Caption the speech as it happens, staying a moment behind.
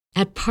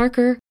At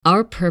Parker,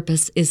 our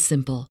purpose is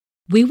simple.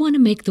 We want to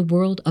make the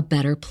world a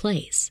better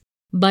place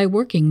by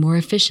working more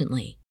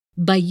efficiently,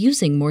 by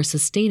using more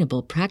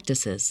sustainable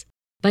practices,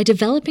 by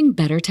developing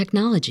better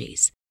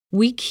technologies.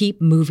 We keep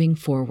moving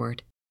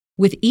forward.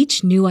 With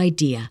each new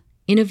idea,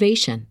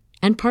 innovation,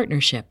 and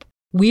partnership,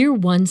 we're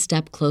one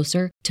step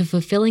closer to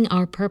fulfilling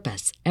our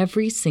purpose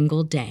every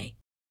single day.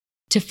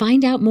 To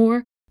find out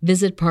more,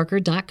 visit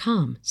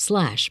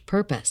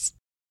parker.com/purpose.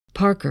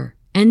 Parker,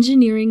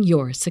 engineering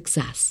your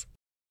success.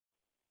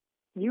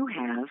 You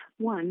have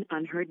one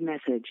unheard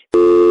message.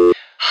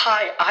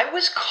 Hi, I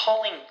was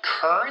calling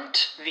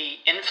Current, the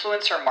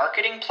influencer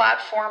marketing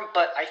platform,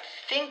 but I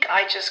think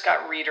I just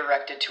got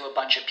redirected to a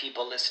bunch of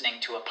people listening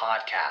to a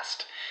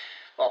podcast.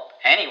 Well,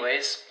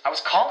 anyways, I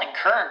was calling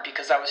Current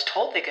because I was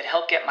told they could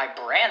help get my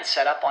brand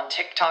set up on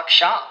TikTok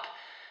Shop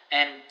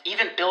and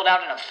even build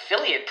out an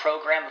affiliate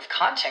program of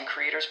content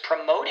creators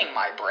promoting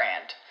my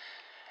brand.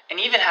 And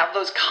even have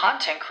those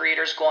content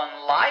creators go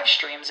on live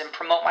streams and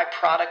promote my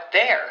product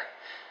there.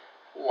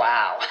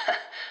 Wow,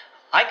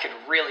 I could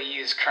really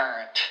use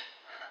Current.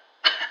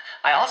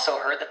 I also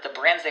heard that the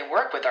brands they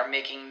work with are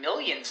making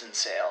millions in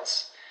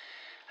sales.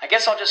 I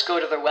guess I'll just go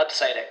to their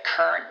website at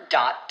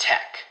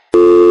current.tech.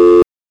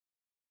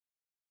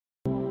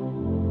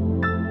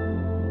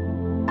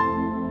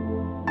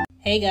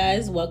 Hey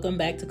guys, welcome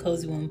back to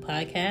Cozy Womb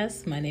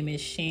Podcast. My name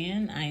is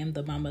Shan. I am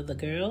the mom of the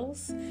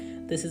girls.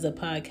 This is a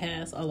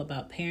podcast all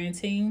about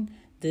parenting.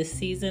 This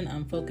season,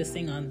 I'm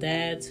focusing on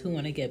dads who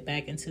want to get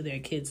back into their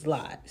kids'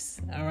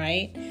 lives. All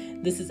right?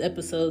 This is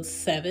episode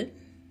 7.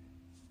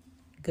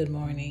 Good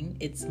morning.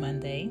 It's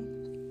Monday.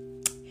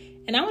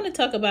 And I want to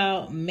talk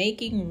about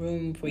making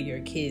room for your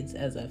kids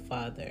as a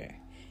father.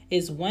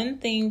 It's one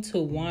thing to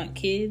want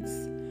kids,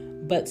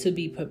 but to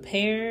be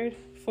prepared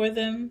for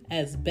them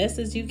as best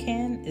as you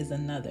can is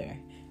another.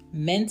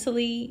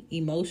 Mentally,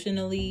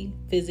 emotionally,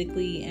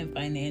 physically, and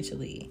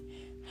financially.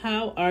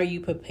 How are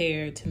you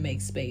prepared to make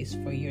space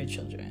for your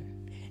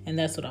children? And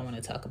that's what I want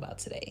to talk about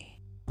today.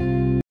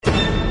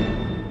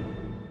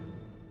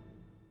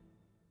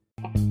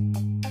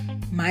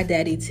 My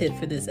daddy tip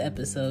for this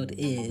episode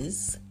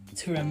is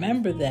to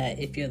remember that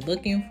if you're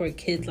looking for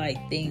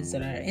kid-like things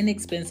that are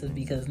inexpensive,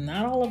 because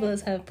not all of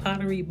us have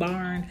Pottery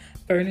Barn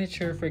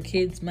furniture for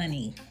kids'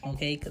 money,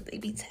 okay? Because they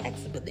be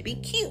taxed, but they be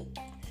cute.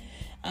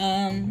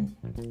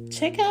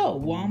 Check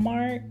out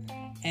Walmart,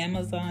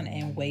 Amazon,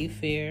 and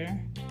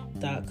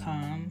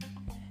Wayfair.com.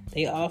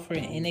 They offer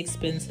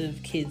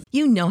inexpensive kids.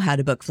 You know how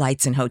to book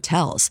flights and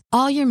hotels.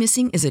 All you're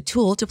missing is a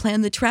tool to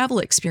plan the travel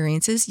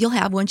experiences you'll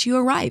have once you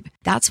arrive.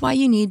 That's why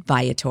you need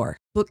Viator.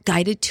 Book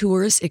guided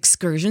tours,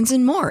 excursions,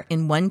 and more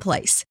in one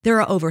place. There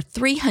are over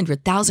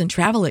 300,000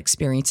 travel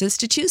experiences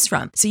to choose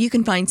from, so you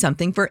can find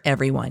something for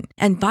everyone.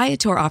 And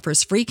Viator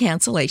offers free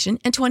cancellation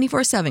and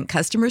 24/7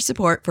 customer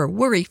support for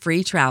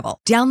worry-free travel.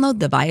 Download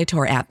the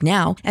Viator app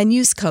now and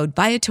use code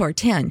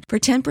Viator10 for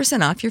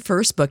 10% off your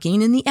first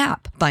booking in the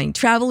app. Find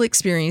travel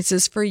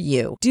experiences for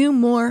you. Do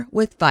more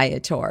with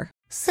Viator.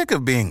 Sick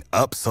of being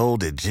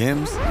upsold at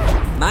gyms?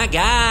 My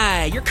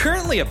guy, you're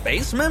currently a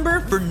base member?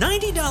 For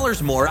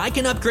 $90 more, I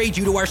can upgrade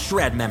you to our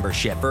Shred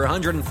membership. For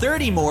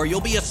 $130 more,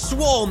 you'll be a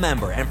Swole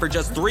member. And for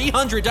just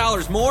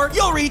 $300 more,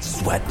 you'll reach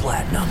Sweat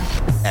Platinum.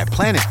 At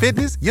Planet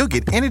Fitness, you'll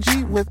get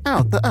energy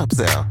without the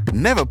upsell.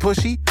 Never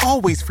pushy,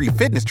 always free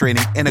fitness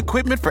training and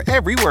equipment for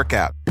every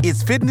workout.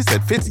 It's fitness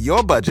that fits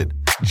your budget.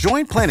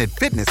 Join Planet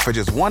Fitness for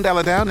just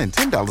 $1 down and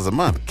 $10 a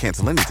month.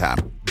 Cancel anytime.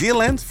 Deal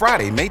ends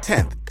Friday, May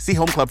 10th. See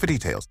Home Club for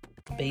details.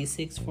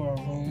 Basics for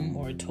a room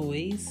or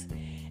toys,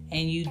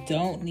 and you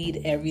don't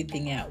need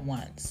everything at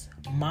once.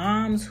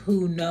 Moms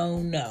who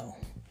know.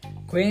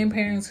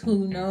 Grandparents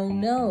who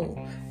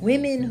know.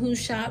 Women who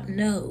shop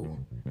know.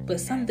 But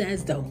some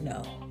dads don't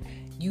know.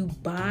 You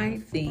buy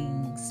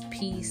things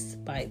piece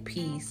by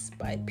piece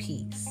by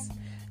piece.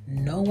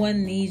 No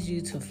one needs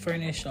you to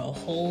furnish a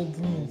whole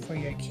room for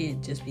your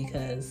kid just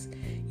because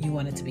you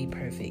want it to be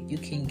perfect. You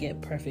can get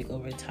perfect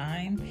over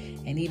time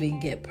and even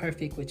get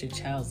perfect with your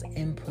child's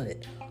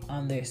input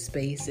on their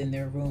space in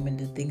their room and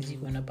the things you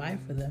want to buy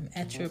for them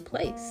at your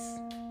place.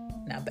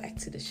 Now back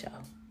to the show.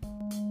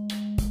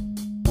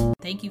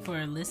 Thank you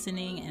for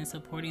listening and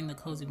supporting the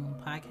Cozy Womb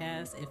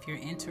Podcast. If you're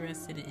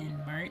interested in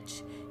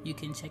merch, you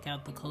can check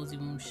out the Cozy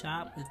Womb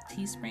shop with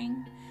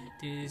Teespring.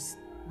 There's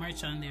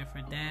merch on there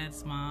for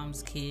dads,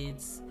 moms,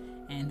 kids,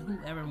 and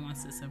whoever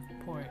wants to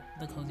support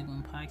the Cozy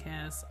Womb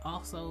Podcast.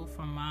 Also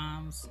for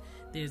moms,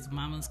 there's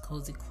Mama's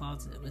Cozy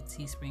Closet with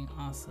Teespring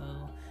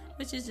also,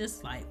 which is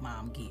just like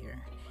mom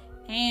gear.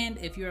 And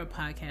if you're a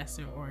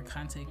podcaster or a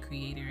content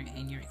creator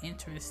and you're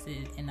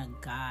interested in a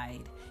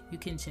guide, you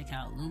can check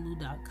out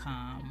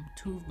lulu.com.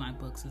 2 of my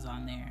books is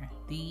on there.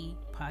 The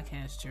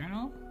Podcast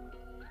Journal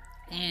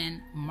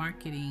and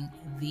Marketing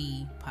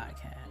the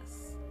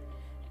Podcast.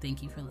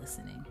 Thank you for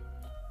listening.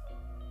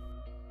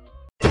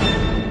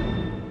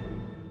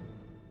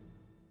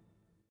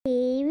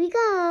 Here we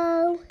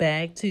go.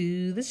 Back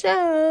to the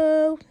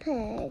show.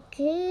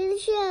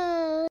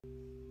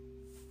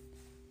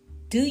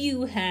 Do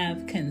you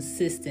have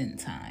consistent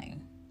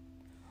time?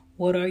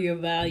 What are your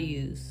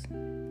values?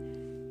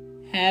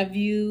 Have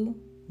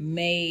you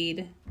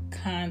made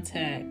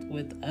contact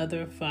with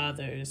other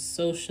fathers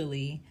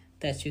socially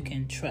that you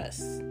can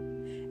trust?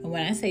 And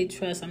when I say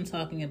trust, I'm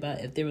talking about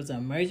if there was an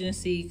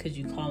emergency, could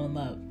you call them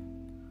up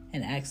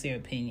and ask their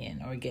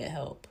opinion or get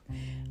help?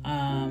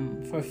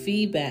 For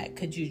feedback,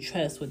 could you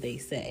trust what they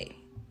say?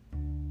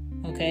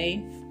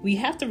 Okay? We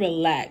have to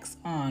relax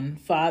on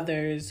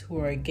fathers who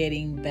are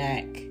getting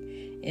back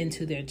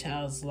into their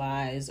child's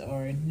lives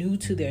or new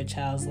to their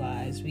child's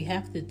lives. We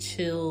have to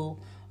chill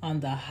on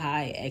the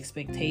high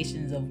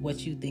expectations of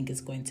what you think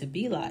it's going to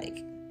be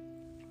like.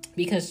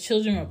 Because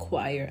children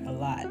require a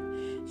lot.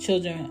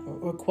 Children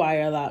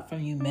require a lot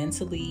from you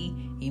mentally,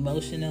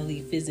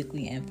 emotionally,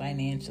 physically, and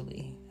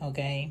financially.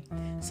 Okay?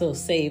 So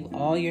save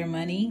all your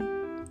money.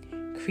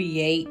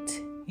 Create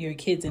your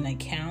kids an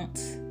account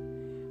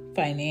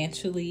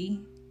financially.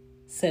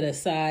 Set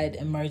aside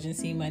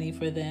emergency money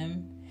for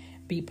them.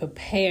 Be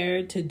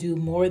prepared to do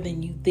more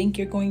than you think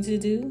you're going to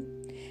do.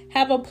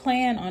 Have a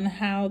plan on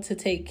how to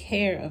take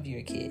care of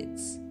your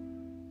kids.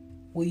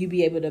 Will you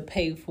be able to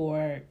pay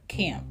for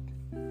camp?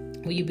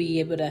 Will you be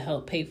able to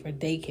help pay for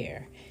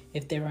daycare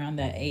if they're around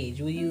that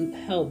age? Will you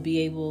help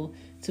be able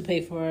to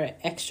pay for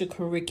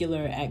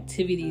extracurricular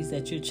activities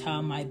that your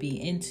child might be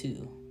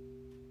into?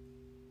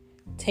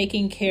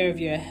 Taking care of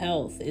your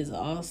health is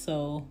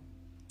also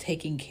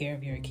taking care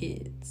of your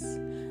kids.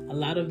 A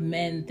lot of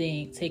men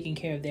think taking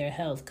care of their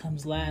health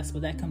comes last,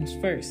 but that comes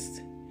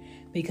first.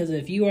 Because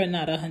if you are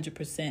not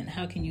 100%,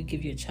 how can you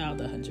give your child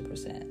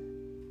 100%?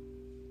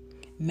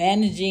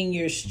 Managing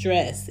your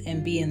stress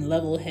and being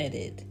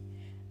level-headed,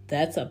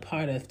 that's a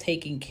part of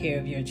taking care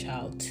of your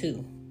child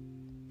too.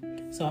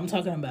 So I'm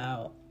talking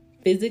about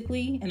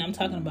physically and I'm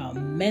talking about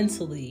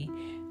mentally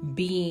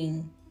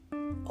being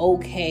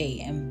okay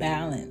and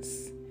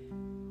balanced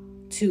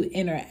to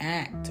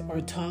interact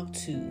or talk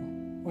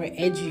to or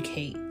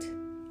educate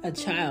a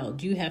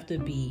child. You have to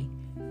be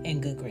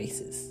in good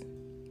graces.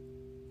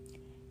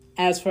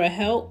 As for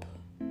help,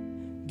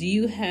 do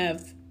you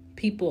have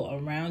people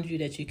around you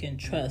that you can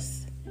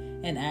trust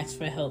and ask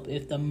for help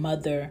if the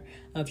mother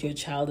of your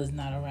child is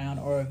not around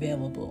or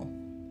available?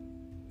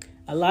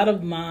 A lot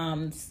of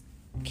moms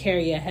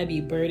carry a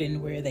heavy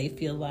burden where they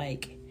feel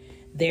like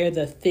they're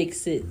the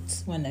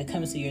fix-its when it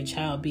comes to your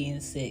child being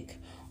sick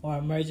or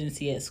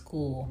emergency at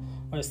school,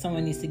 or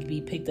someone needs to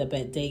be picked up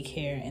at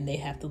daycare and they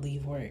have to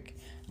leave work.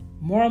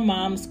 More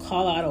moms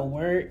call out of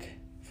work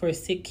for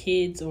sick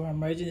kids or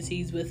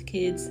emergencies with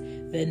kids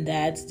than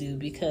dads do,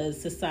 because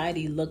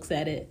society looks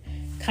at it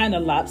kind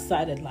of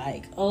lopsided,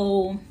 like,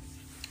 oh,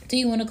 do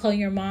you want to call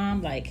your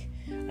mom? Like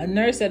a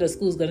nurse at a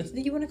school is going to say,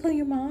 do you want to call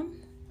your mom?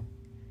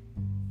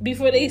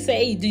 Before they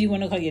say, do you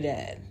want to call your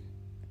dad?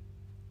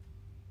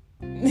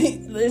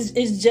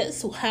 It's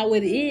just how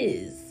it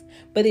is.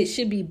 But it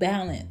should be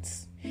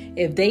balanced.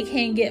 If they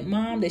can't get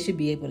mom, they should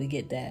be able to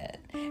get dad.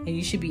 And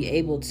you should be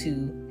able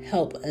to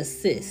help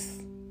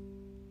assist.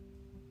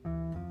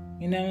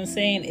 You know what I'm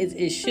saying?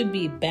 It should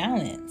be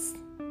balanced.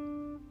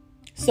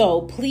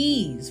 So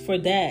please, for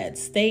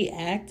dads, stay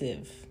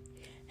active.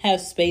 Have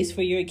space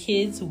for your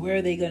kids. Where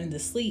are they going to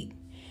sleep?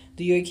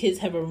 Do your kids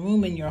have a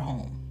room in your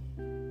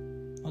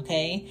home?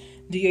 Okay?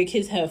 Do your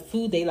kids have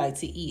food they like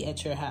to eat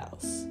at your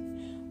house?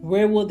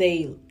 Where will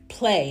they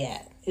play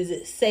at? Is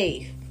it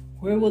safe?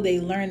 Where will they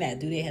learn at?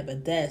 Do they have a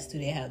desk? Do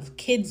they have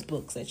kids'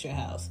 books at your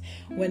house?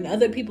 When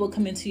other people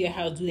come into your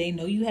house, do they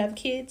know you have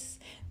kids?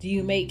 Do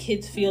you make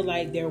kids feel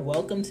like they're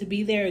welcome to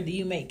be there? Or do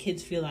you make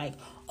kids feel like,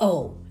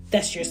 oh,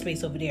 that's your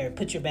space over there.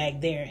 Put your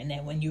bag there. And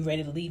then when you're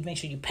ready to leave, make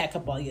sure you pack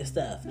up all your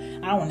stuff. I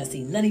don't want to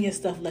see none of your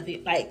stuff left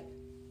here. Like,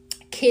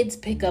 kids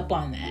pick up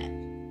on that.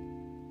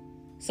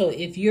 So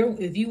if you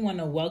want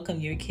to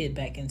welcome your kid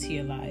back into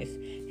your life,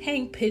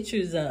 hang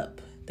pictures up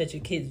that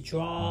your kids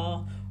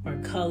draw or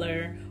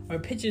color, or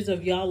pictures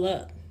of y'all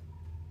up.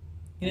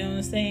 You know what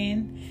I'm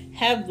saying?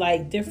 Have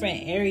like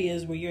different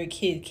areas where your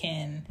kid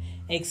can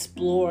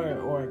explore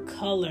or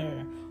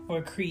color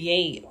or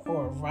create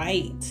or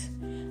write.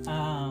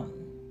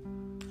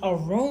 A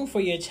room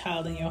for your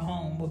child in your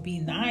home would be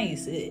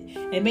nice.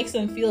 It makes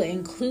them feel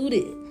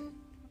included.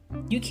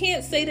 You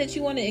can't say that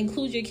you want to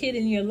include your kid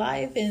in your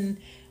life, and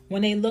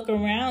when they look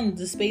around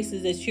the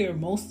spaces that you're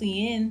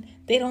mostly in,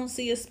 they don't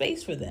see a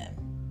space for them.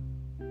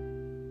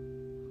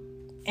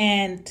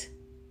 And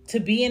to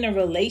be in a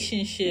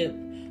relationship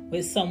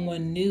with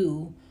someone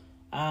new,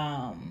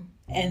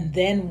 and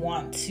then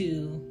want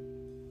to,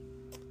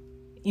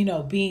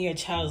 be in your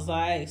child's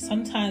life,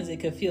 sometimes it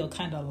could feel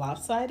kind of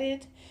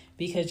lopsided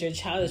because your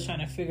child is trying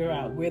to figure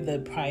out where the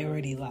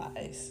priority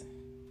lies.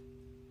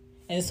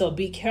 And so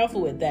be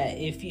careful with that.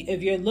 If you're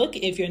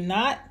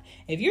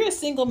a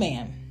single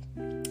man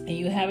and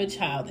you have a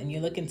child and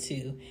you're looking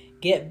to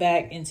get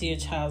back into your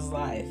child's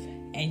life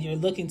and you're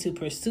looking to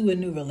pursue a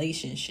new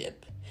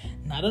relationship,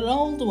 not an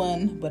old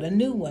one, but a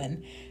new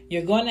one,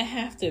 you're going to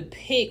have to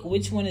pick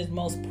which one is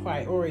most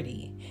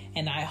priority.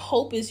 And I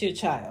hope it's your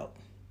child,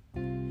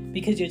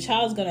 because your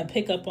child's going to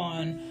pick up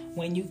on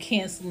when you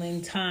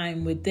canceling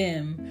time with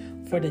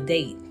them for the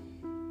date.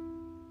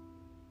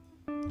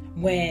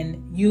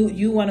 When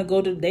you want to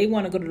go to, they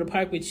want to go to the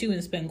park with you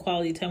and spend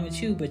quality time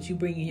with you, but you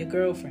bring in your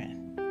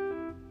girlfriend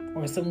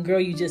or some girl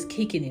you just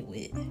kicking it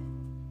with.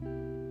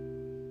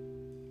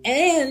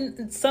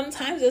 And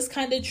sometimes it's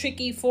kind of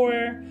tricky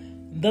for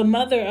the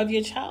mother of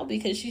your child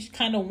because she's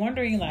kind of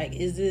wondering, like,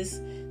 is this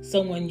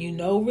someone you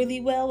know really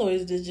well, or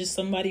is this just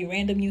somebody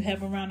random you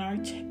have around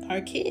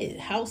our kid?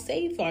 How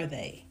safe are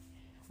they?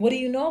 What do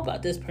you know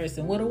about this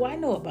person? What do I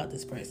know about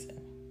this person?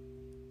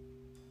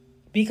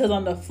 Because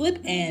on the flip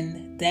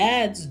end,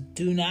 dads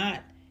do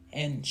not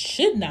and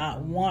should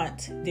not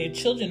want their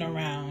children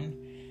around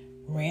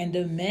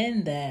random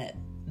men that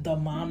the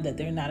mom that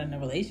they're not in a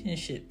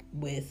relationship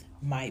with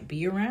might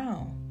be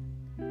around.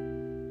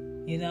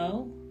 You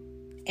know,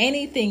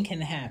 anything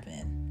can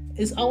happen.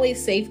 It's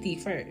always safety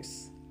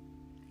first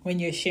when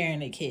you're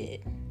sharing a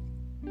kid.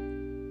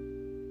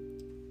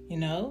 You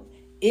know,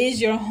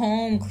 is your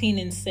home clean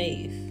and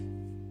safe?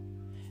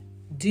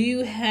 Do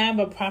you have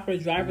a proper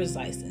driver's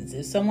license?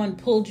 If someone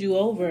pulled you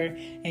over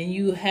and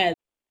you have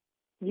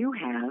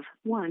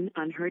one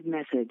unheard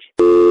message.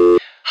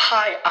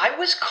 Hi, I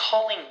was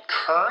calling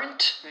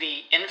Current,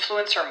 the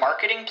influencer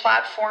marketing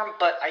platform,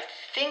 but I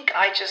think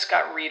I just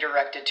got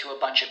redirected to a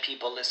bunch of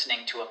people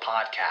listening to a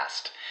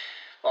podcast.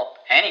 Well,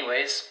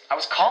 anyways, I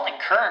was calling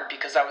Current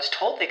because I was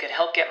told they could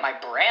help get my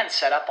brand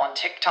set up on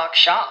TikTok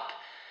Shop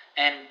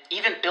and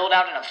even build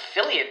out an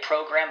affiliate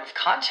program of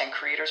content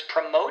creators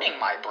promoting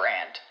my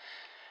brand.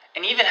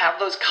 And even have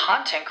those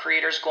content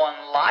creators go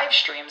on live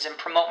streams and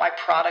promote my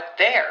product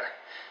there.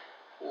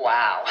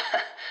 Wow,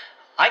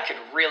 I could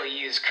really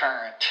use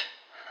Current.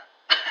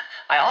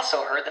 I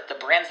also heard that the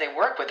brands they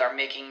work with are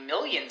making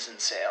millions in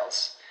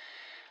sales.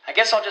 I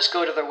guess I'll just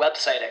go to their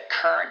website at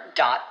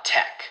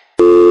current.tech.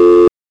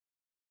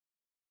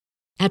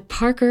 At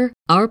Parker,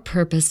 our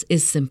purpose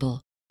is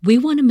simple. We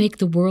want to make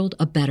the world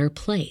a better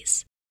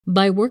place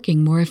by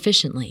working more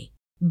efficiently,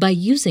 by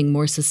using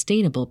more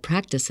sustainable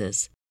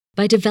practices,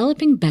 by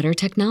developing better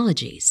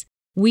technologies.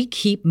 We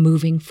keep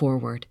moving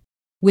forward.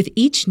 With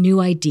each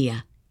new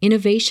idea,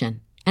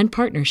 innovation, and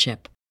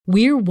partnership,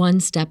 we're one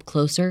step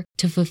closer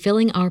to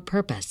fulfilling our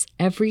purpose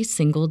every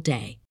single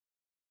day.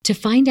 To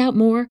find out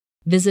more,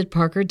 visit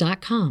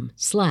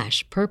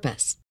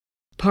parker.com/purpose.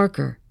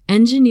 Parker,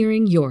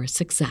 engineering your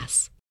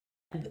success.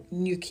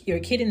 your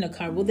kid in the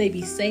car, will they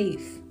be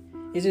safe?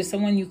 Is there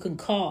someone you can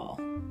call?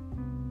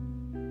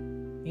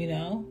 You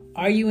know,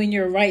 are you in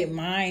your right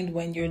mind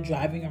when you're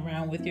driving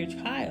around with your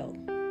child?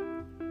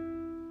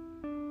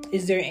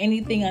 Is there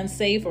anything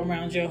unsafe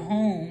around your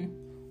home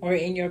or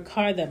in your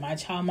car that my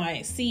child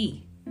might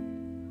see?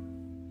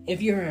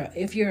 If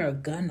you're a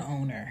gun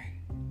owner,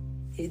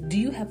 do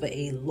you have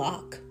a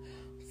lock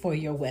for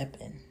your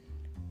weapon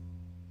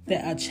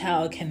that a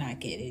child cannot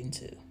get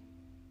into?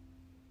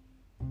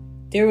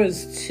 There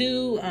was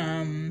two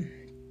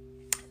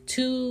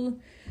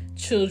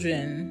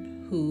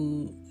children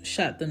who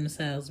shot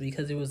themselves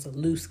because there was a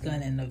loose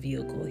gun in a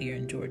vehicle here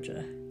in Georgia.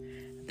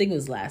 I think it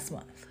was last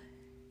month.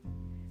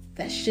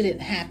 That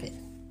shouldn't happen.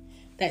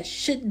 That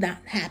should not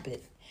happen.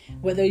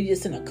 Whether you're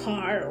just in a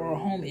car or a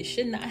home, it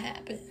should not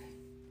happen.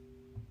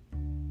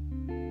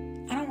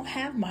 I don't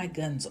have my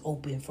guns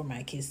open for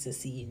my kids to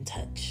see and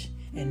touch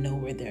and know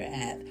where they're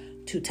at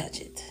to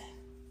touch it.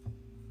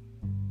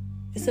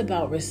 It's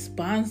about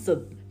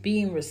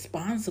being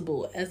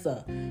responsible as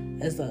a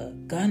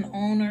gun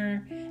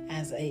owner,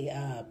 as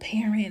a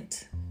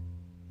parent,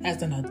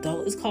 as an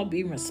adult. It's called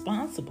being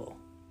responsible.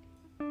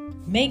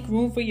 Make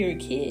room for your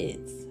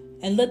kids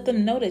and let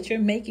them know that you're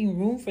making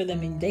room for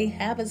them and they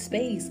have a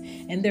space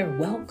and they're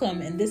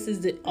welcome and this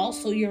is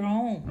also your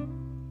home.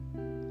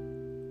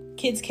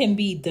 Kids can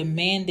be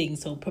demanding,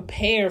 so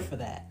prepare for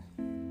that.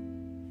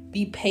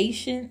 Be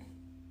patient.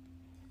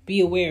 Be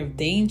aware of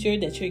danger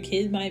that your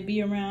kids might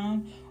be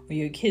around, or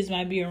your kids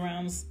might be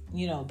around,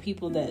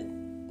 people that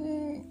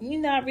you're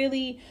not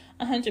really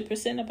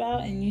 100%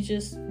 about, and you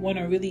just want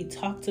to really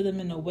talk to them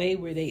in a way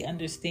where they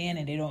understand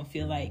and they don't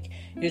feel like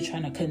you're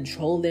trying to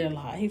control their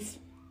life.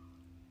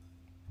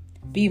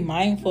 Be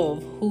mindful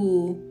of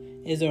who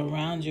is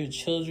around your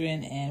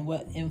children and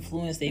what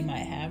influence they might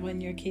have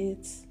on your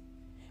kids.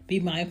 Be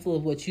mindful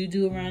of what you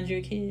do around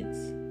your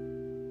kids.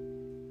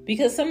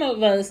 Because some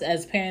of us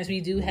as parents,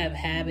 we do have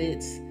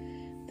habits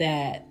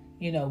that,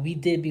 we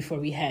did before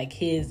we had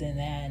kids. And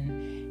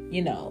then,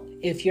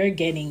 if you're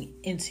getting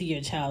into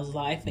your child's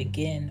life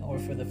again or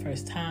for the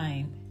first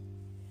time,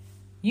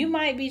 you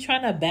might be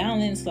trying to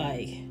balance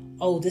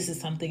this is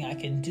something I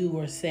can do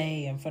or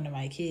say in front of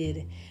my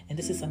kid, and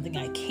this is something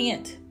I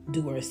can't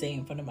do or say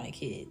in front of my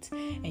kids.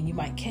 And you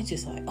might catch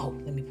yourself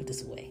let me put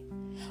this away.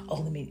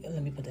 Let me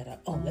put that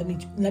up.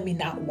 Let me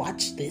not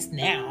watch this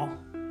now.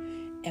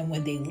 And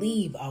when they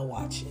leave, I'll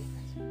watch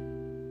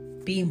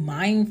it. Be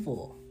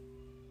mindful.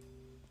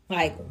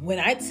 When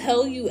I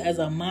tell you as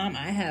a mom,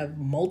 I have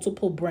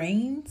multiple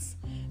brains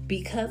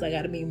because I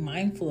got to be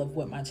mindful of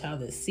what my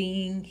child is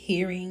seeing,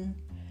 hearing,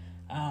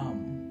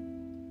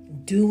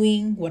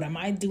 doing. What am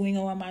I doing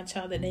on my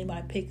child that they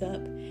might pick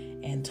up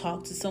and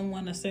talk to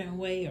someone a certain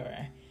way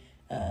or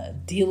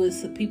deal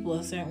with people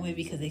a certain way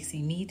because they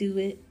see me do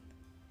it?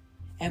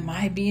 Am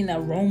I being a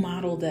role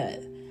model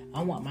that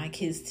I want my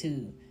kids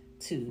to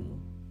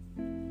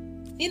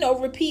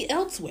repeat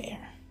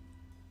elsewhere?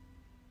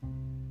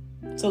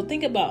 So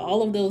think about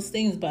all of those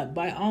things, but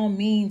by all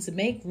means,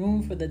 make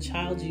room for the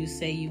child you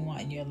say you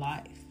want in your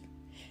life.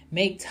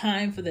 Make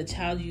time for the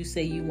child you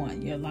say you want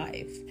in your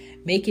life.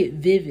 Make it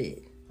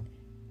vivid.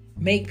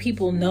 Make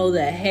people know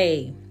that,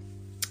 hey,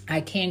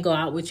 I can't go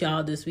out with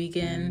y'all this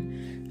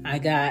weekend. I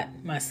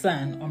got my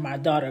son or my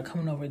daughter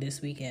coming over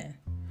this weekend.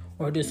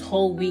 Or this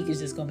whole week is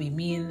just going to be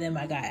me and them.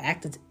 I got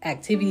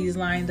activities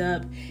lined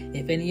up.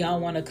 If any of y'all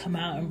want to come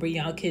out and bring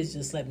y'all kids,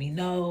 just let me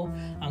know.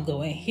 I'm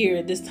going here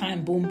at this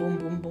time. Boom, boom,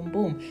 boom, boom,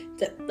 boom.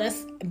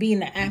 That's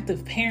being an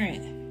active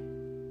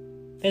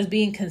parent. That's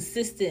being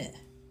consistent.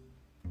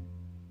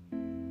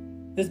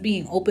 That's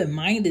being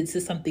open-minded to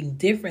something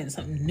different,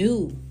 something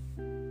new.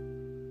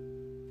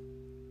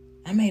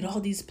 I made all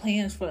these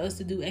plans for us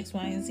to do X,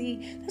 Y, and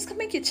Z. That's going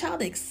to make your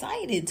child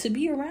excited to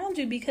be around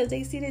you because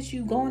they see that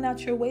you going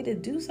out your way to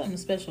do something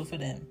special for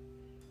them.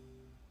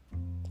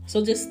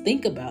 So just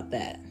think about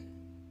that.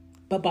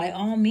 But by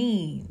all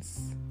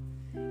means,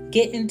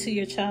 get into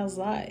your child's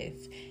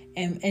life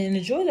and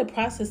enjoy the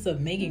process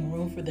of making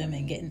room for them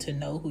and getting to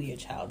know who your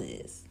child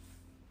is.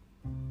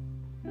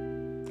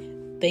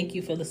 Thank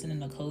you for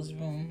listening to Cozy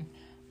Room.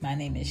 My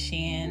name is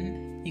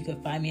Shan. You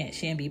can find me at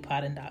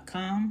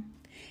shanbpodden.com.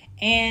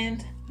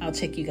 And I'll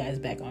check you guys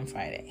back on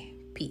Friday.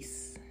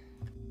 Peace.